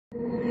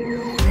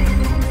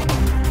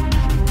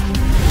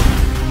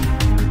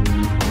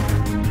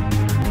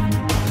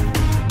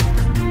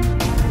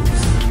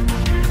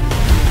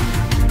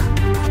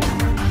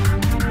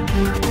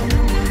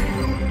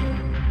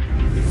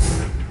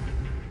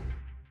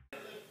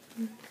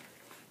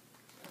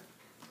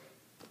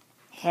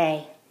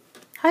Hey.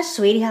 Hi,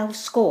 sweetie. How was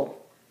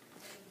school?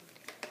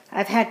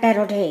 I've had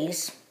better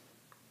days.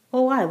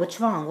 Oh, why? What's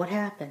wrong? What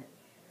happened?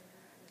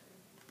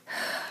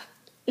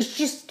 It's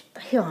just...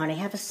 Here, honey,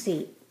 have a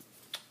seat.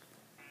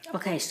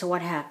 Okay, so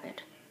what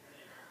happened?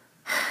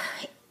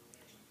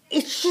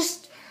 It's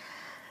just...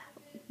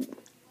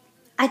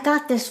 I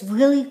got this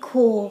really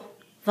cool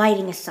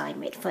writing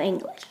assignment for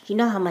English. You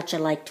know how much I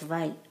like to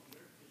write.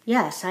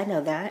 Yes, I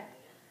know that.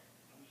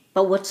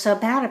 But what's so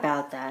bad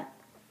about that?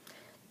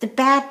 The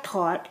bad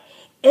part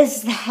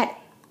is that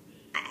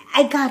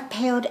I got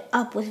paired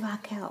up with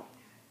Racquell.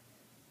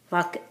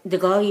 The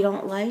girl you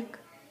don't like?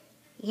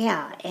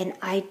 Yeah, and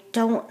I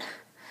don't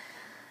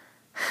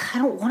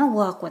want to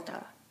work with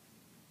her.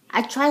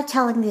 I tried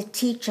telling the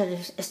teacher to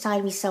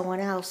assign me someone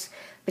else,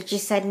 but she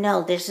said,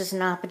 no, this is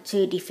an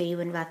opportunity for you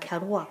and Racquell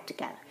to work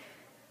together.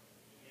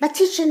 My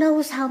teacher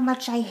knows how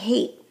much I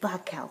hate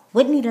Racquell.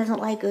 Whitney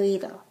doesn't like her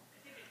either.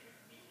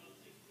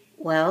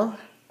 Well,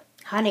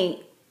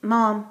 honey,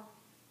 Mom,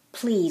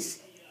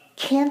 please,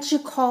 can't you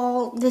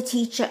call the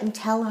teacher and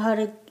tell her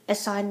to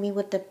assign me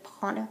with the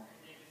partner?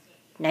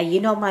 Now, you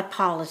know my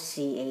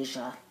policy,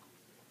 Aja.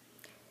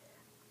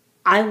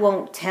 I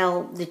won't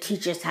tell the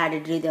teachers how to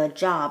do their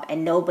job,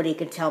 and nobody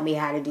can tell me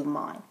how to do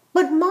mine.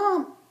 But,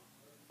 Mom,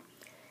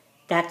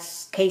 that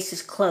case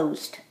is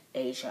closed,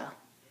 Aja.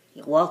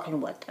 You're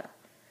working with her.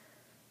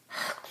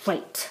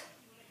 Great.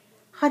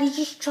 Honey,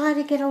 just try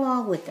to get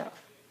along with her.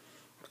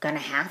 I'm gonna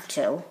have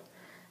to.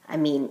 I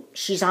mean,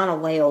 she's on her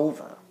way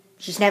over.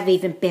 She's never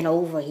even been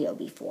over here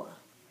before.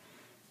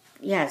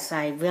 Yes,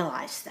 I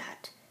realize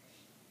that.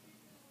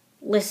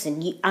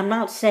 Listen, I'm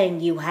not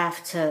saying you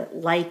have to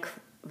like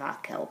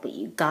Racquell, but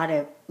you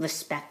gotta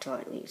respect her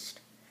at least.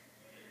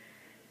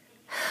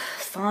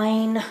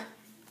 Fine.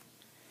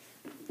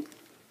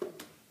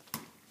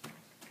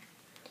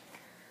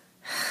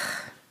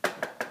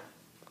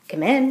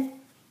 Come in.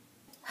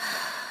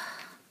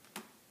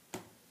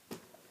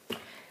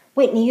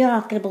 Whitney, you're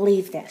not gonna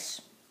believe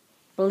this.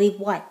 Believe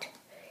what?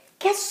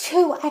 Guess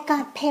who I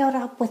got paired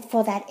up with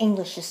for that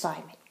English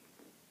assignment?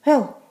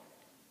 Who?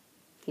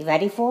 You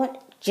ready for it?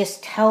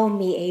 Just tell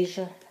me,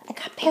 Aja. I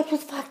got paired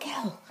with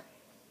Racquell.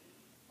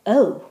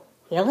 Oh,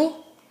 really?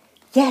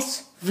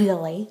 Yes,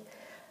 really.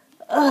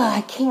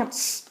 I can't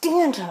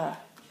stand her.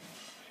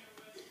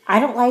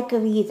 I don't like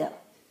her either.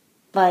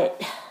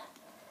 But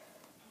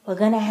you're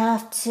going to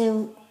have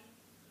to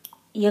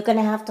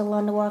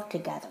learn to work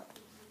together.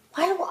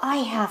 Why do I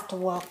have to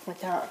work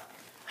with her?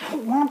 I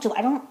don't want to.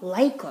 I don't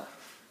like her.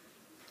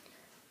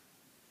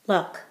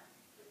 Look,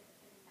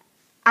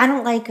 I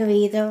don't like her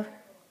either,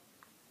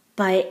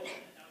 but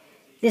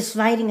this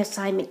writing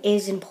assignment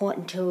is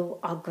important to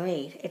our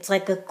grade. It's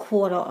like a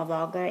quarter of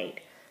our grade.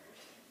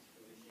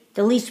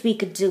 The least we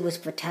could do is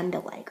pretend to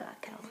like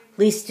Racquell, at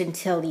least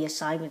until the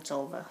assignment's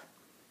over.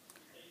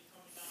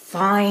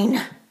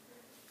 Fine.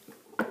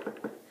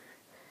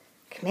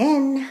 Come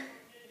in.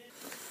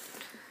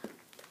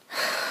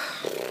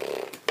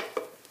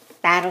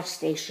 Battle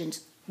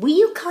stations. Will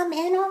you come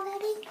in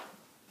already?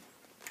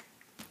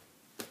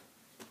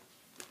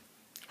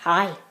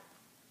 Hi.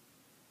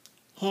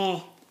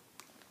 Hey.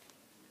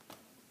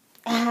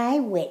 Hi,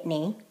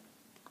 Whitney.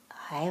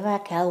 Hi,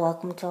 Racquell.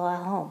 Welcome to our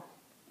home.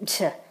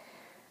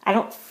 I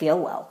don't feel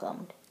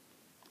welcomed.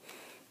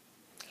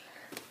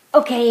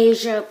 Okay,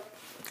 Aja.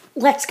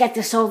 Let's get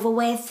this over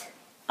with.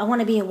 I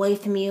want to be away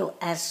from you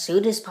as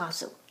soon as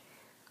possible.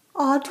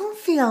 Oh, don't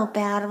feel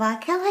bad,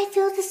 Racquell. I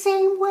feel the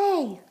same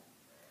way.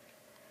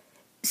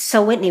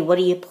 So, Whitney, what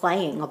are you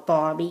playing? A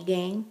Barbie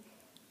game?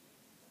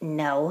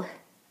 No.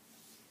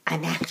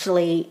 I'm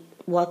actually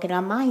working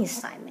on my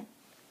assignment.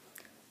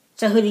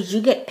 So who did you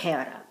get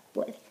paired up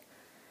with?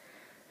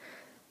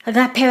 I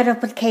got paired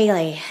up with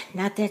Kaylee.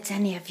 Not that it's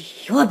any of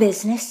your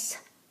business.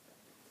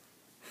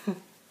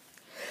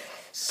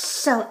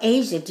 So,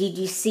 Aja, did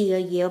you see your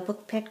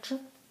yearbook picture?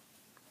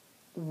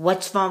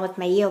 What's wrong with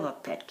my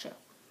yearbook picture?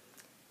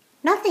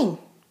 Nothing.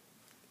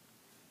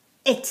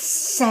 It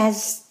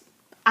says,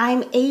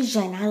 I'm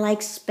Asian, I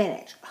like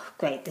spinach. Oh,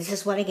 great, this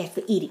is what I get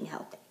for eating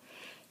healthy.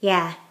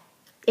 Yeah,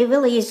 it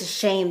really is a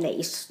shame that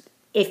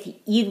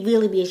you'd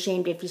really be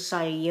ashamed if you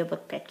saw your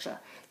yearbook picture.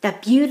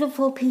 That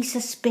beautiful piece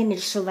of spinach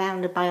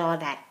surrounded by all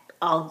that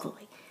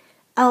ugly.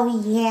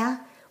 Oh, yeah?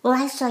 Well,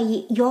 I saw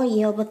your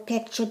yearbook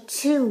picture,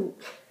 too.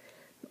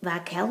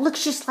 Racquell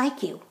looks just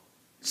like you.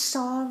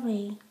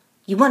 Sorry.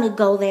 You want to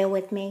go there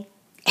with me?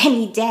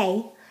 Any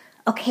day.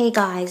 Okay,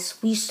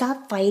 guys, will you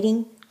stop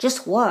fighting?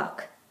 Just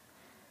work.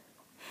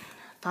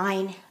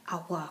 Fine,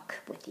 I'll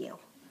work with you.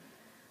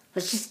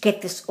 Let's just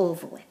get this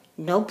over with.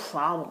 No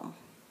problem.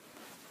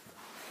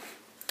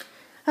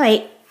 All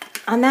right,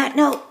 on that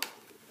note,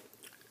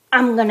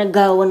 I'm going to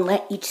go and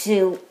let you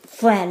two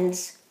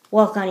friends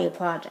work on your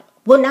project.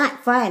 We're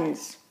not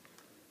friends.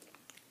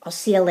 I'll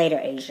see you later,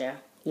 Aja.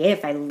 Yeah,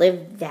 if I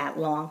live that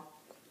long.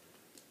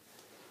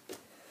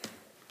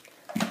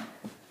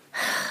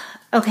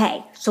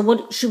 Okay, so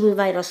what should we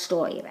write our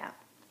story about?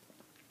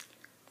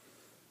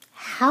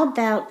 How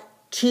about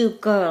two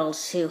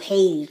girls who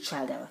hate each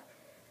other,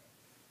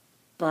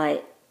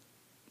 but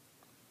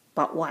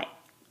But what?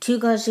 Two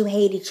girls who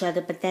hate each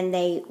other, but then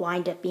they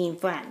wind up being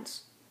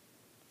friends.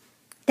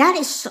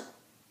 That's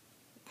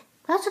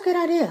a good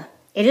idea.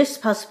 It is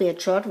supposed to be a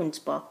children's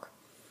book.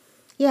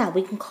 Yeah,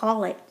 we can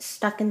call it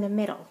Stuck in the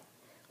Middle.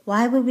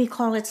 Why would we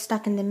call it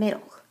Stuck in the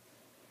Middle?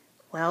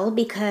 Well,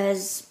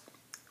 because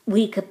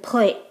we could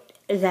put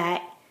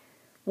that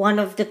one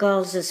of the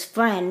girls'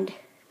 friend,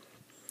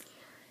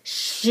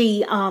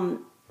 she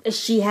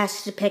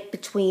has to pick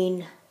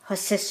between her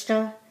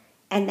sister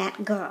and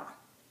that girl.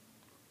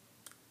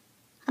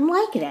 I'm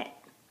liking it.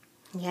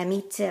 Yeah,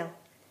 me too.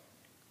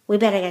 We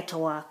better get to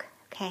work,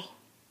 okay?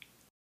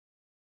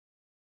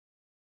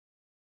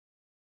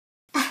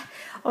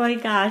 Oh my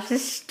gosh,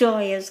 this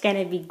story is going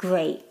to be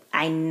great.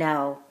 I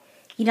know.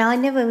 I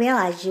never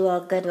realized you were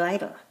a good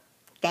writer.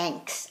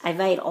 Thanks. I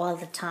write all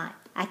the time.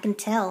 I can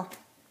tell.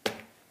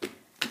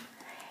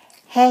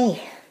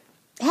 Hey.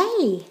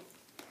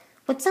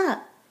 What's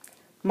up?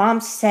 Mom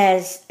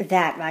says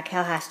that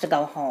Racquell has to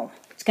go home.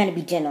 It's going to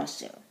be dinner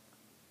soon.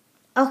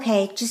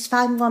 Okay, just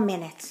 5 more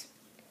minutes.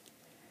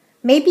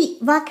 Maybe,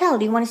 Racquell,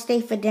 do you want to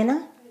stay for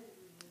dinner?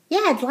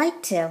 Yeah, I'd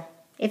like to,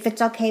 if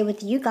it's okay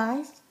with you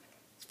guys.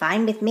 It's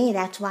fine with me,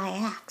 that's why I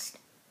asked.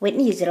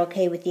 Whitney, is it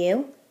okay with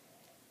you?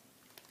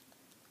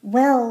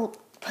 Well,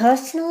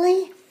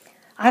 personally,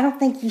 I don't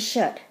think you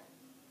should.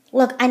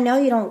 Look, I know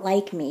you don't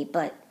like me,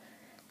 but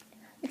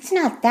it's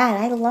not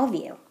that. I love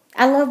you.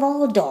 I love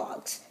all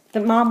dogs,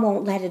 but Mom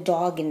won't let a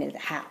dog into the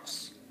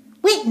house.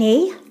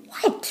 Whitney,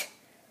 what?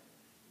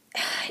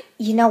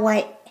 You know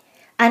what?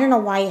 I don't know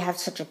why you have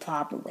such a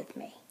problem with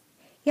me.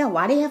 Yeah,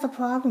 why do you have a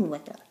problem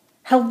with her?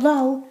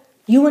 Hello?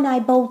 You and I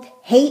both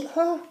hate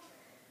her?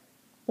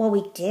 Well,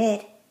 we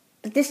did,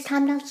 but this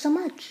time not so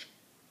much.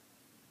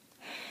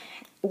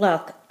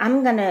 Look,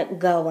 I'm gonna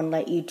go and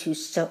let you two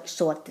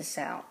sort this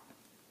out.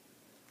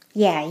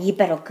 Yeah, you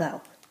better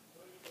go.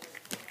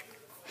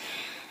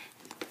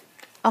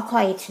 I'll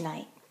call you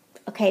tonight.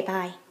 Okay,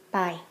 bye.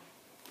 Bye.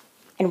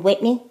 And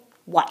Whitney,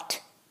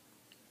 what?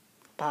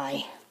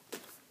 Bye.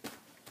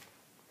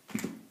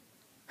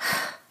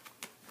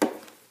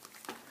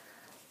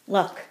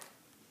 Look,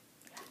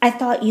 I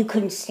thought you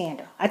couldn't stand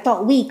her. I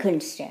thought we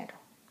couldn't stand her.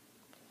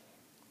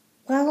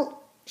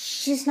 Well,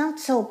 she's not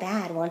so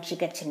bad once you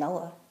get to know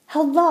her.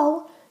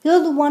 Hello,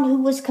 you're the one who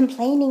was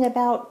complaining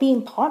about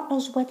being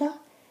partners with her.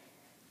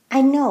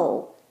 I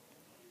know,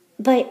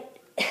 but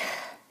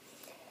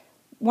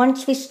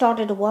once we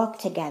started to work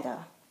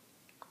together,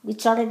 we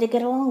started to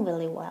get along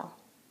really well.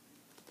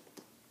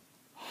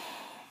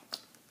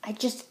 I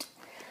just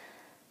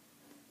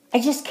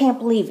can't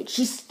believe it.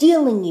 She's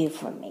stealing you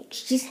from me.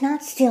 She's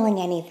not stealing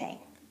anything.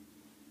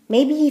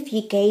 Maybe if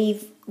you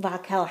gave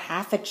Racquell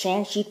half a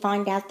chance, she'd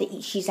find out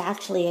that she's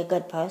actually a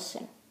good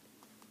person.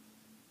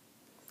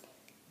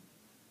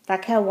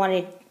 Racquell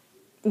wanted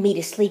me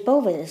to sleep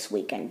over this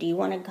weekend. Do you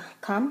want to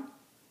come?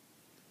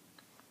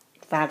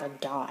 I'd rather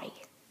die.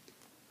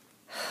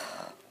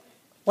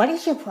 What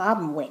is your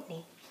problem,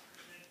 Whitney?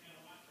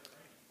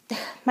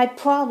 My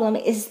problem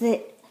is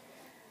that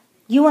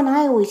you and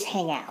I always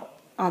hang out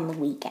on the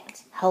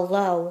weekends.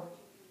 Hello?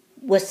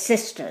 We're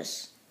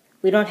sisters.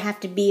 We don't have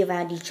to be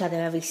around each other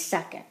every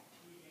second.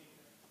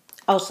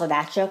 Oh, so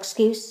that's your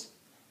excuse?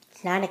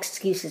 It's not an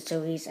excuse, it's a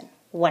reason.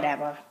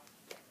 Whatever.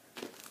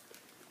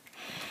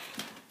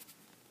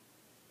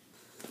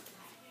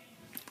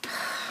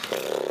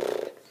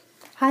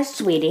 Hi,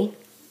 sweetie.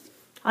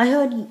 I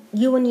heard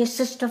you and your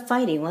sister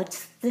fighting.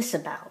 What's this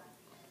about?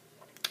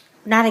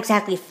 Not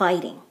exactly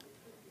fighting.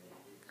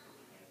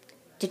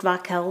 Did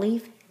Racquell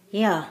leave?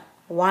 Yeah,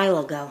 a while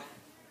ago.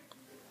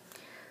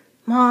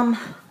 Mom,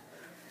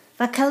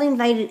 Racquell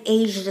invited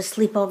Aja to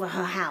sleep over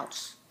her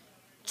house.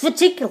 It's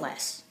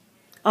ridiculous.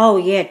 Oh,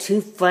 yeah,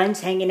 two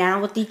friends hanging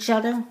out with each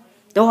other?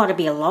 There ought to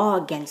be a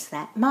law against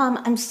that.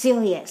 Mom, I'm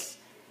serious.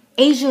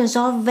 Aja is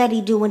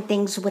already doing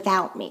things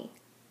without me.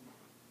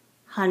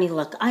 Honey,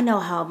 look, I know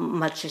how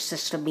much your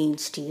sister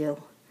means to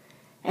you.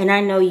 And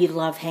I know you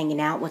love hanging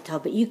out with her,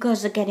 but you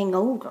girls are getting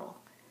older.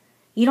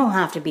 You don't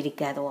have to be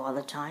together all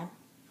the time.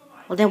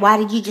 Well, then why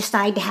did you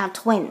decide to have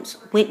twins?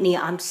 Whitney,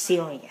 I'm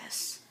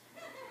serious.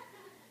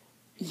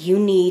 You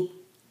need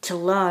to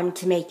learn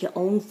to make your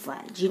own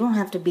friends. You don't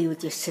have to be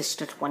with your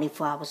sister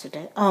 24 hours a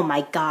day. Oh,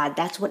 my God,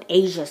 that's what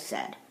Aja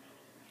said.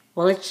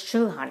 Well, it's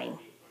true, honey.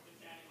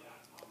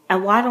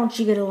 And why don't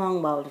you get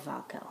along well with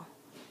Racquell?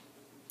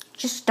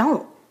 Just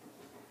don't.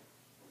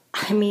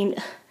 I mean,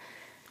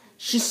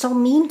 she's so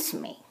mean to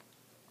me.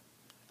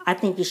 I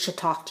think you should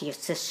talk to your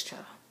sister.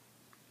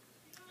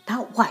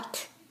 About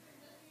what?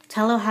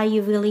 Tell her how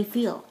you really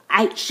feel.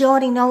 She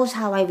already knows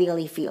how I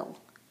really feel.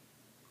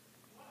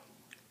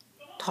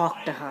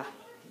 Talk to her.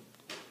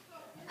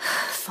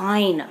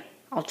 Fine,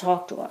 I'll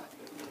talk to her.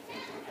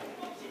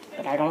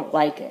 But I don't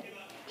like it.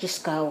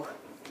 Just go.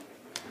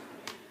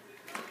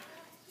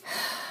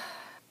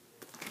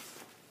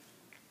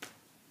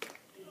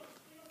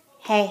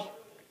 Hey.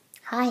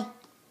 Hi.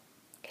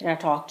 Can I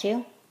talk to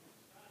you?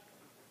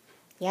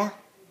 Yeah.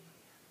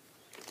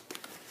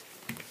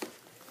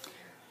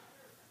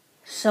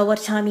 So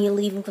what time are you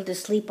leaving for the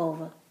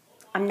sleepover?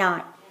 I'm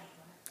not.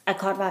 I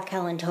called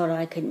Racquell and told her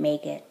I couldn't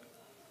make it.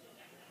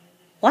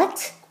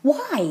 What?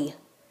 Why?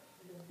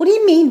 What do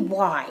you mean,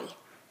 why?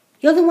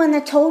 You're the one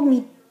that told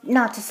me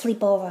not to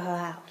sleep over her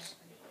house.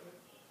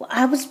 Well,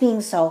 I was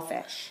being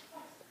selfish.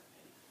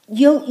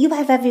 You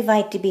have every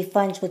right to be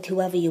friends with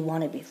whoever you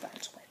want to be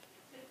friends with.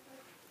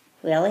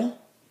 Really?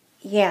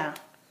 Yeah.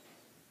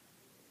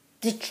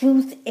 The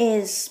truth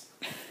is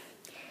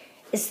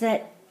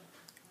that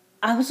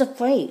I was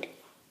afraid.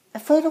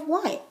 Afraid of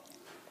what?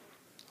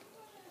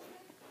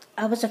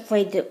 I was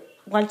afraid that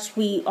once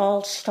we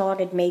all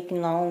started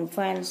making our own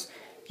friends,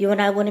 you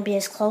and I wouldn't be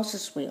as close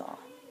as we are.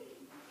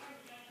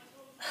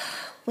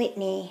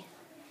 Whitney,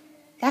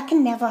 that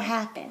can never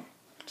happen.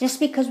 Just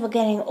because we're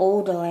getting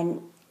older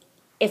and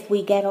if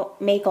we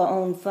make our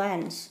own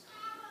friends,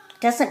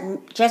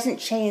 doesn't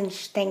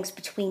change things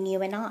between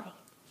you and I.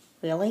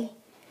 Really?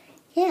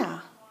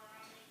 Yeah.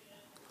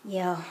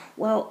 Yeah,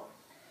 well,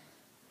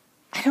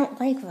 I don't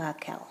like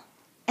Racquell.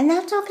 And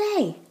that's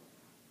okay.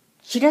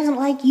 She doesn't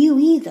like you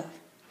either.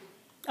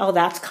 Oh,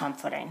 that's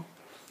comforting.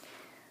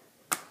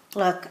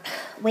 Look,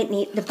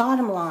 Whitney, the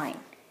bottom line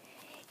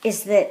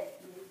is that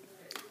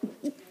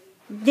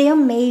there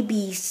may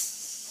be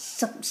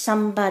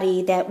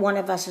somebody that one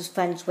of us is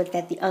friends with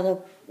that the other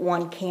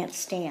one can't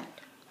stand.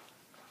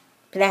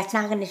 But that's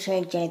not going to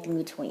change anything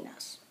between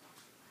us.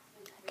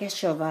 I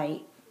guess you're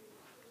right.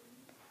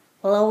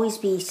 We'll always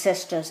be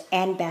sisters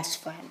and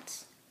best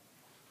friends.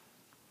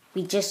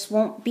 We just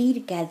won't be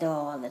together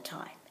all the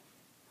time.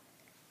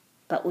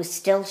 But we're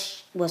still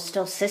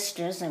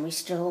sisters, and we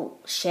still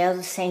share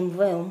the same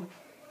room,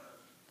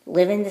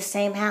 live in the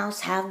same house,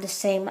 have the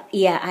same...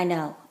 Yeah, I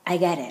know. I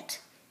get it.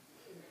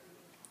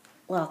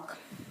 Look,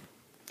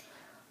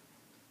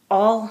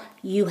 all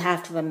you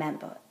have to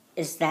remember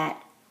is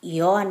that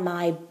your and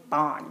my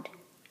bond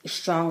is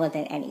stronger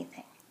than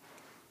anything.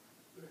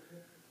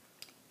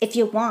 If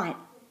you want,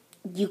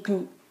 you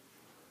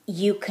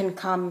can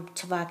come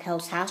to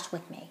Racquell's house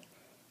with me.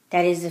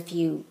 That is, if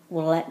you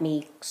will let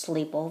me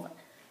sleep over.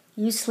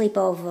 You sleep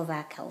over at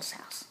Racquell's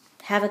house.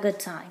 Have a good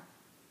time.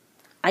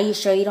 Are you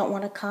sure you don't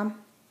want to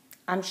come?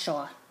 I'm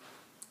sure.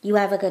 You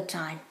have a good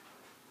time.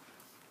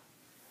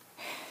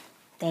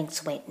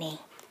 Thanks, Whitney.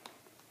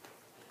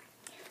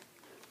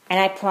 And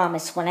I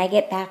promise, when I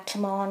get back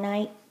tomorrow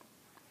night,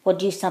 we'll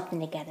do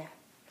something together.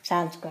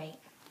 Sounds great.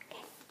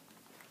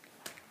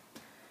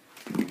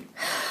 Okay.